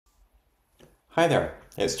Hi there,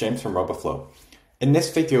 it's James from Roboflow. In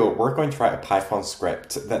this video, we're going to write a Python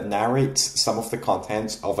script that narrates some of the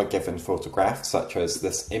contents of a given photograph, such as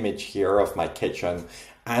this image here of my kitchen,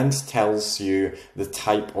 and tells you the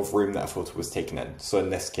type of room that a photo was taken in. So in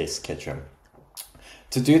this case, kitchen.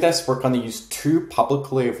 To do this, we're going to use two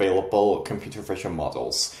publicly available computer vision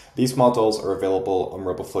models. These models are available on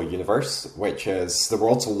Roboflow Universe, which is the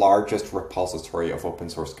world's largest repository of open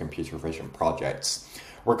source computer vision projects.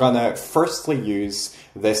 We're going to firstly use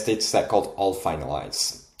this dataset called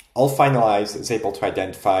allFinalize. AllFinalize is able to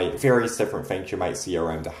identify various different things you might see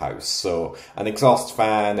around a house. So an exhaust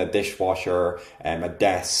fan, a dishwasher, a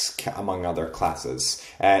desk, among other classes.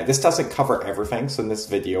 This doesn't cover everything, so in this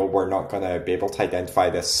video we're not going to be able to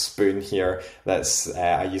identify this spoon here that's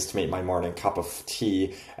I used to make my morning cup of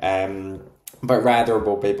tea. But rather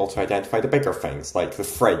we'll be able to identify the bigger things like the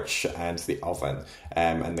fridge and the oven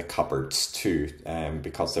and the cupboards too,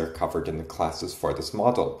 because they're covered in the classes for this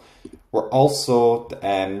model. We're also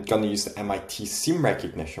going to use the MIT scene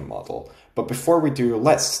recognition model. But before we do,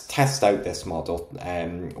 let's test out this model,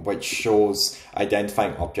 which shows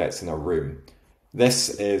identifying objects in a room. This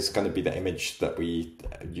is going to be the image that we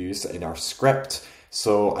use in our script.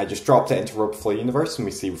 So I just dropped it into Roboflow Universe and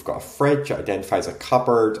we see we've got a fridge, it identifies a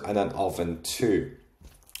cupboard and an oven too.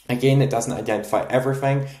 Again, it doesn't identify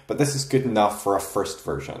everything, but this is good enough for a first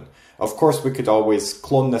version. Of course, we could always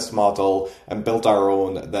clone this model and build our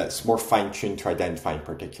own that's more fine-tuned to identifying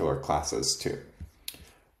particular classes too.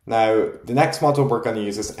 Now, the next model we're going to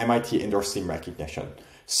use is MIT indoor scene recognition.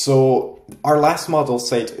 So our last model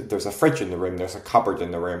said there's a fridge in the room, there's a cupboard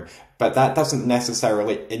in the room, but that doesn't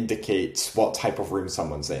necessarily indicate what type of room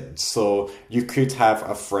someone's in. So you could have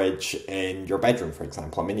a fridge in your bedroom, for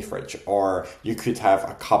example, a mini fridge, or you could have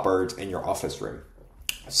a cupboard in your office room.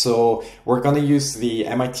 So we're going to use the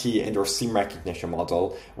MIT indoor scene recognition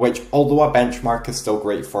model, which, although a benchmark, is still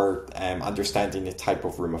great for understanding the type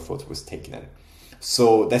of room a photo was taken in.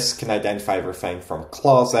 So this can identify everything from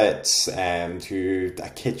closets to a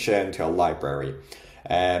kitchen to a library.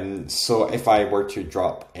 So if I were to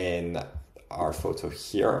drop in our photo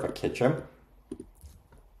here of a kitchen,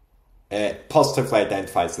 it positively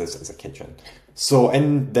identifies this as a kitchen. So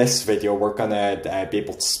in this video, we're going to be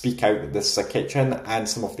able to speak out that this is a kitchen and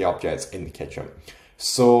some of the objects in the kitchen.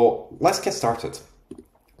 So let's get started.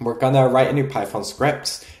 We're going to write a new Python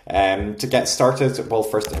script. To get started, we'll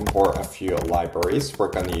first import a few libraries. We're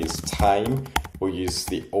going to use time. We'll use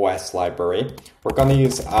the OS library. We're going to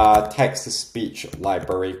use a text-to-speech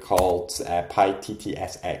library called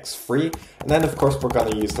pyttsx3. And then, of course, we're going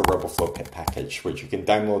to use the Roboflow pip package, which you can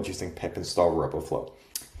download using pip install Roboflow.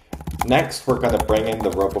 Next, we're going to bring in the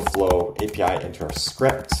Roboflow API into our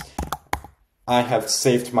script. I have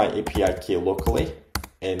saved my API key locally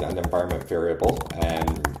in an environment variable,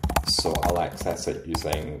 so I'll access it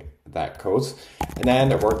using that code. And then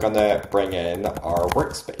we're going to bring in our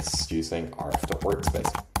workspace using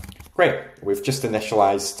rf.workspace. Great, we've just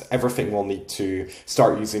initialized everything we'll need to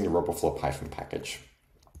start using the Roboflow Python package.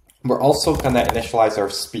 We're also going to initialize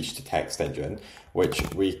our speech-to-text engine, which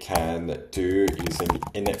we can do using the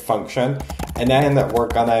init function. And then we're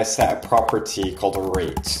going to set a property called a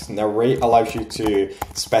rate. Now, rate allows you to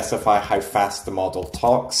specify how fast the model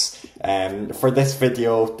talks. For this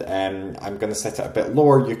video, I'm going to set it a bit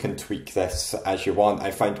lower. You can tweak this as you want.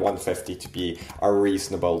 I find 150 to be a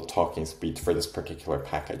reasonable talking speed for this particular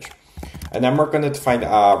package. And then we're going to define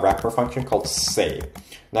a wrapper function called say.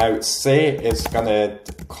 Now, say is going to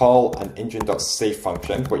call an engine.say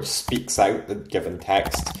function, which speaks out the given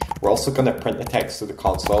text. We're also going to print the text to the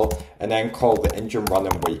console, and then call the engine run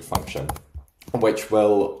and wait function, which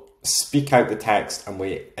will speak out the text and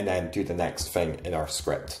wait, and then do the next thing in our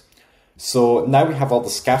script. So now we have all the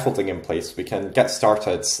scaffolding in place, we can get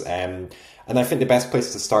started. And I think the best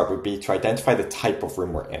place to start would be to identify the type of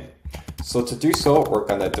room we're in. So to do so, we're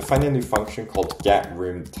going to define a new function called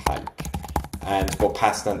getRoomType. And we'll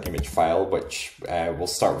pass in an image file, which we'll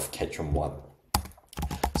start with kitchen1.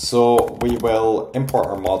 So we will import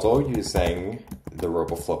our model using the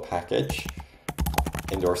Roboflow package.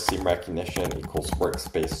 Indoor scene recognition equals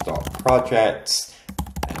workspace.project,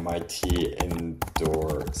 MIT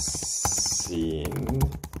indoor scene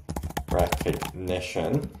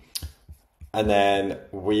recognition. And then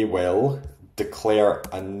we will declare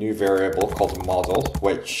a new variable called model,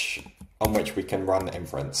 on which we can run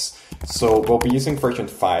inference. So we'll be using version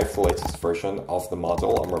 5, the latest version of the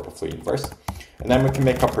model on Roboflow Universe. And then we can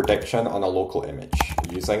make a prediction on a local image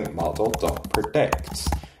using model.predict.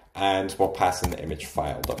 And we'll pass in the image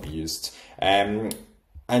file that we used.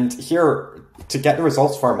 And here, to get the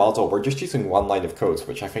results for our model, we're just using one line of code,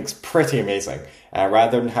 which I think is pretty amazing.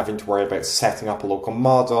 Rather than having to worry about setting up a local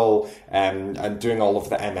model and doing all of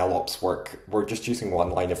the MLOps work, we're just using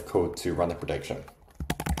one line of code to run a prediction.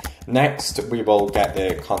 Next, we will get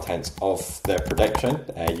the contents of the prediction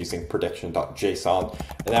using prediction.json,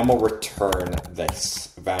 and then we'll return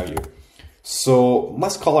this value. So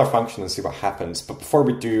let's call our function and see what happens. But before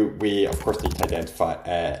we do, we of course need to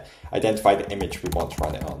identify the image we want to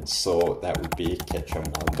run it on. So that would be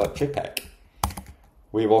kitchen1.jpg.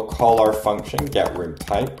 We will call our function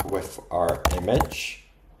getRoomType with our image.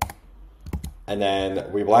 And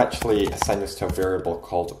then we will actually assign this to a variable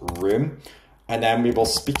called room. And then we will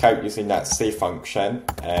speak out using that say function,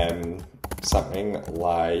 something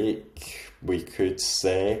like we could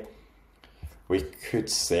say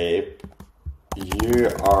you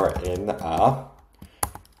are in a,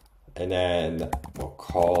 and then we'll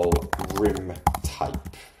call room type.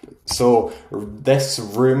 So this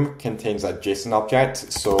room contains a JSON object,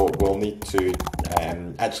 so we'll need to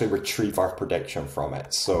actually retrieve our prediction from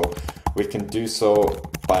it. So we can do so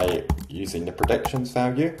by using the predictions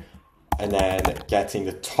value and then getting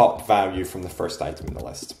the top value from the first item in the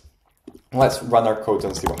list. Let's run our code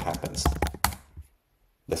and see what happens.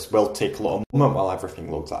 This will take a little moment while everything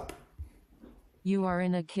loads up. You are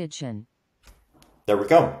in a kitchen. There we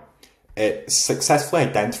go. It successfully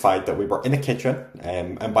identified that we were in a kitchen,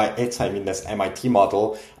 and by it I mean this MIT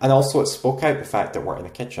model, and also it spoke out the fact that we're in a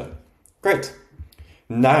kitchen. Great.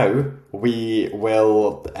 Now we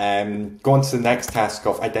will go on to the next task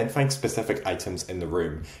of identifying specific items in the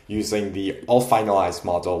room using the all finalized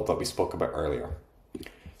model that we spoke about earlier.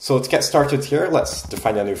 So to get started here, let's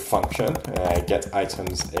define a new function, get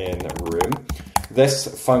items in room. This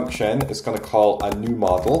function is going to call a new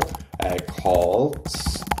model called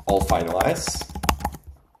allFinalize.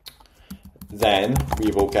 Then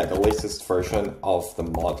we will get the latest version of the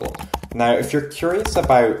model. Now, if you're curious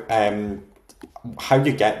about how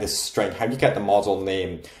you get this string, how you get the model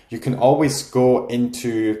name, you can always go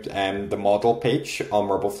into the model page on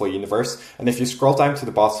Roboflow Universe, and if you scroll down to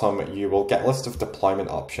the bottom, you will get a list of deployment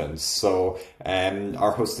options. So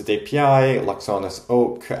our hosted API, Luxonis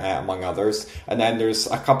Oak, among others, and then there's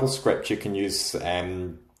a couple scripts you can use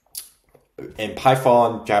in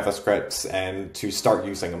Python, JavaScript, to start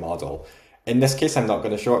using a model. In this case, I'm not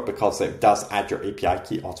going to show it because it does add your API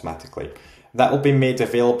key automatically. That will be made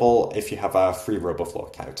available if you have a free Roboflow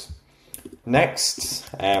account. Next,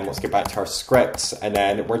 let's get back to our script, and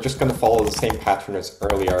then we're just going to follow the same pattern as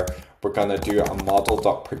earlier. We're going to do a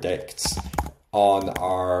model.predict on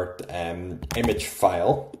our image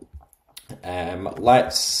file.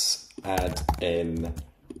 Let's add in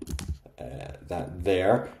that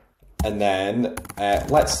there. And then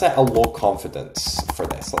let's set a low confidence for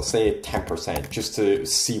this. Let's say 10%, just to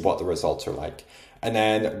see what the results are like. And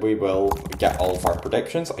then we will get all of our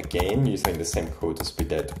predictions, again, using the same code as we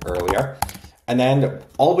did earlier. And then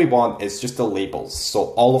all we want is just the labels,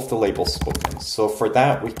 so all of the labels spoken. So for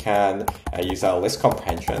that, we can use a list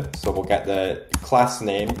comprehension. So we'll get the class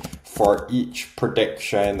name for each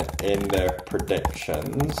prediction in the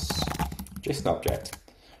predictions JSON object.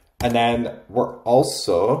 And then we're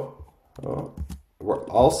also,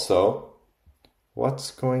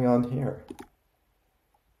 what's going on here?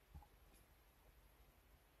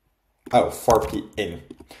 Oh, for p in.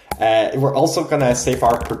 We're also going to save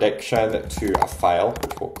our prediction to a file,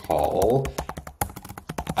 which we'll call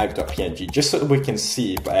out.png, just so that we can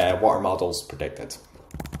see what our model's predicted.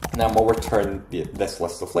 And then we'll return this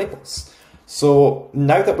list of labels. So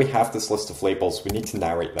now that we have this list of labels, we need to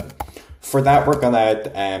narrate them. For that, we're going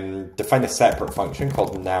to define a separate function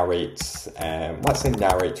called narrate, let's say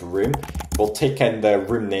narrate room. We'll take in the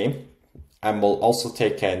room name, and we'll also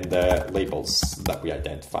take in the labels that we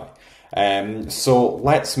identify. So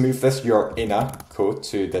let's move this you're in a code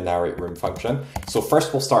to the narrate room function. So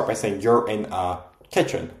first we'll start by saying you're in a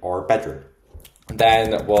kitchen or bedroom.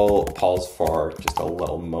 Then we'll pause for just a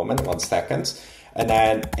little moment, 1 second. And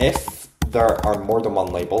then if there are more than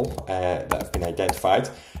one label that have been identified,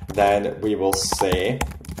 then we will say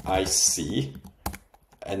I see,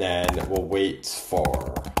 and then we'll wait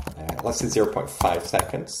for let's say 0.5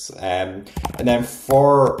 seconds. And then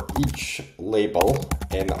for each label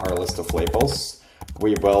in our list of labels,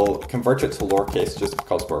 we will convert it to lowercase just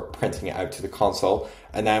because we're printing it out to the console.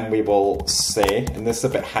 And then we will say, and this is a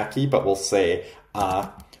bit hacky, but we'll say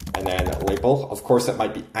and then label. Of course, it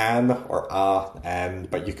might be an or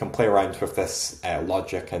but you can play around with this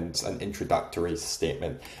logic and an introductory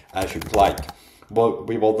statement as you'd like. Well,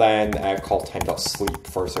 we will then call time.sleep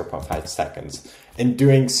for 0.5 seconds. In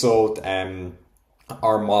doing so,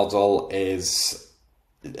 our model is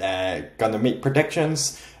going to make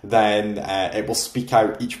predictions, then it will speak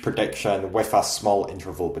out each prediction with a small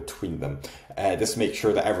interval between them. This makes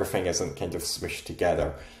sure that everything isn't kind of smushed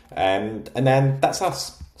together. And then that's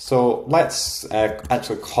us. So let's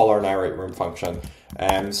actually call our narrate room function.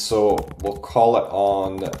 So we'll call it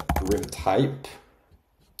on room type,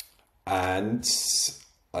 and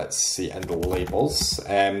let's see, and the labels,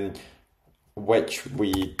 which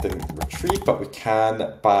we didn't retrieve, but we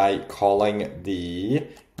can by calling the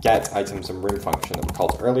get items in room function that we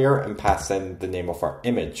called earlier and pass in the name of our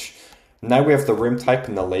image. Now we have the room type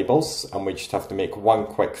and the labels, and we just have to make one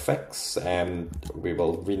quick fix, and we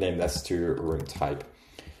will rename this to room type.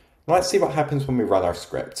 Now let's see what happens when we run our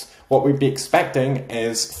script. What we'd be expecting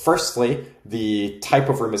is, firstly, the type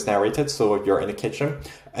of room is narrated, so you're in a kitchen,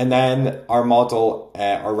 and then our model,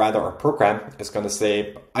 or rather our program, is going to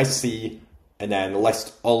say, I see, and then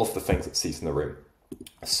list all of the things it sees in the room.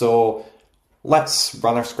 So let's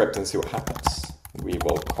run our script and see what happens. We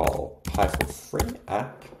will call Python free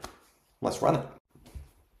app. Let's run it.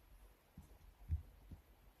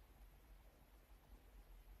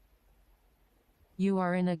 You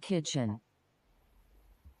are in a kitchen.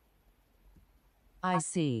 I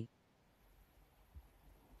see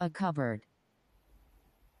a cupboard.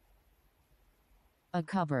 A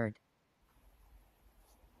cupboard.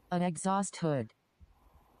 An exhaust hood.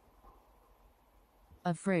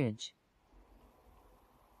 A fridge.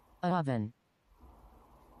 An oven.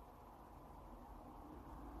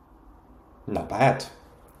 Not bad.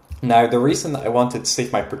 Now, the reason that I wanted to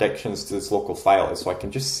save my predictions to this local file is so I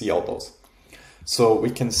can just see all those. So we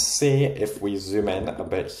can see, if we zoom in a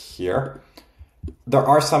bit here, there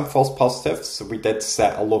are some false positives. We did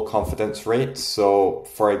set a low confidence rate. So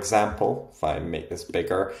for example, if I make this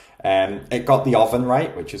bigger, it got the oven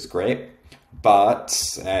right, which is great. But,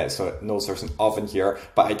 so it knows there's an oven here,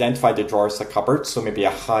 but identified the drawer as a cupboard, so maybe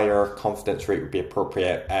a higher confidence rate would be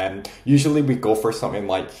appropriate. Usually we go for something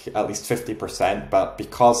like at least 50%, but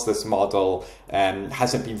because this model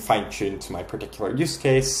hasn't been fine-tuned to my particular use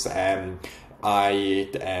case, I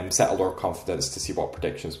set a lower confidence to see what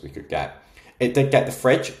predictions we could get. It did get the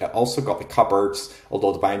fridge, it also got the cupboards,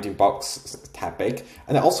 although the bounding box is a tad big,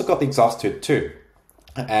 and it also got the exhaust hood too.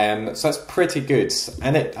 So that's pretty good,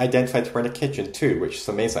 and it identified we're in a kitchen too, which is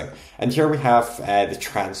amazing. And here we have the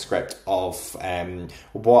transcript of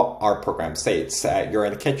what our program says. You're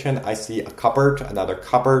in a kitchen, I see a cupboard, another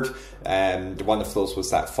cupboard, and one of those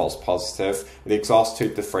was that false positive, the exhaust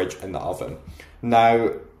hood, the fridge, and the oven.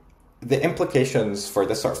 Now, the implications for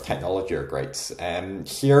this sort of technology are great.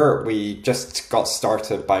 Here we just got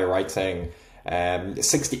started by writing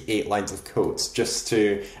 68 lines of code just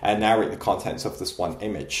to narrate the contents of this one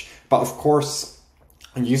image. But of course,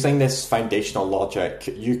 using this foundational logic,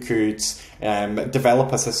 you could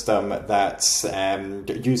develop a system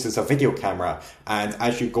that uses a video camera, and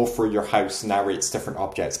as you go through your house, narrates different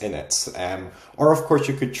objects in it. Or of course,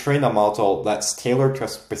 you could train a model that's tailored to a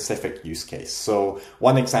specific use case. So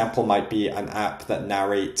one example might be an app that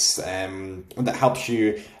narrates, that helps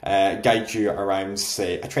you guide you around,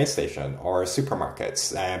 say, a train station or a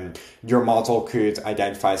supermarket. Your model could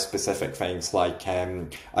identify specific things like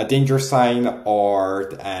a danger sign, or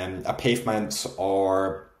a pavement,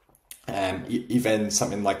 or even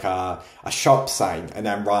something like a shop sign, and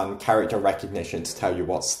then run character recognition to tell you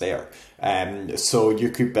what's there. So you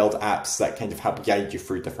could build apps that kind of help guide you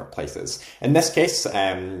through different places. In this case,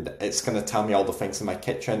 it's going to tell me all the things in my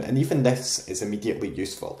kitchen, and even this is immediately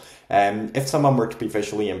useful. If someone were to be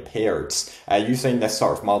visually impaired, using this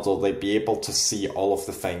sort of model, they'd be able to see all of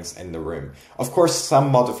the things in the room. Of course,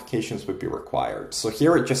 some modifications would be required. So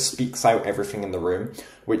here it just speaks out everything in the room,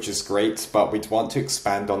 which is great, but we'd want to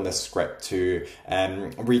expand on this script to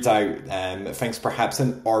read out things perhaps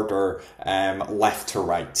in order left to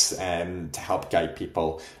right, to help guide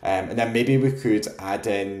people. And then maybe we could add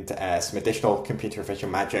in some additional computer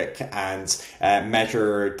vision magic and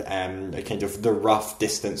measure kind of the rough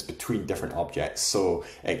distance between different objects, so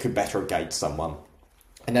it could better guide someone.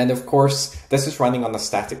 And then, of course, this is running on a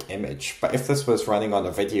static image, but if this was running on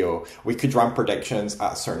a video, we could run predictions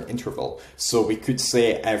at a certain interval. So we could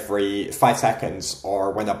say every 5 seconds,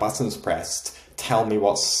 or when a button's pressed, tell me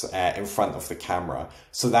what's in front of the camera.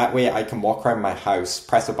 So that way I can walk around my house,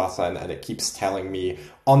 press a button, and it keeps telling me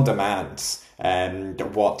on demand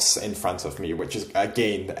what's in front of me, which is,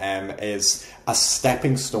 again, is a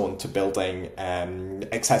stepping stone to building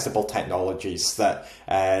accessible technologies that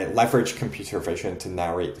leverage computer vision to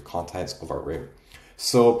narrate the contents of our room.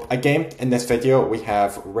 So again, in this video, we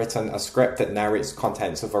have written a script that narrates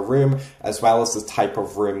contents of a room, as well as the type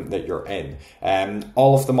of room that you're in.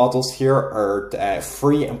 All of the models here are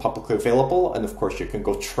free and publicly available, and of course you can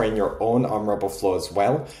go train your own on Roboflow as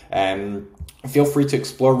well. Feel free to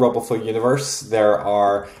explore Roboflow universe. There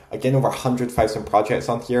are, again, over 100,000 projects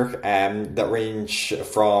on here that range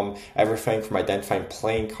from everything from identifying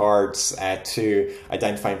playing cards to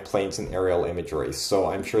identifying planes and aerial imagery. So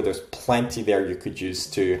I'm sure there's plenty there you could use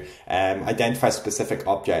to identify specific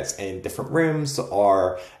objects in different rooms,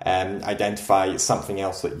 or identify something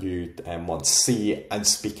else that you want to see and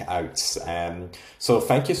speak out. So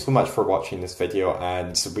thank you so much for watching this video,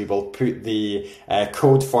 and we will put the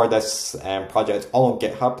code for this project all on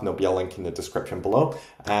GitHub, and there'll be a link in the description below,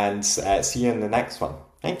 and see you in the next one.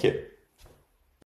 Thank you.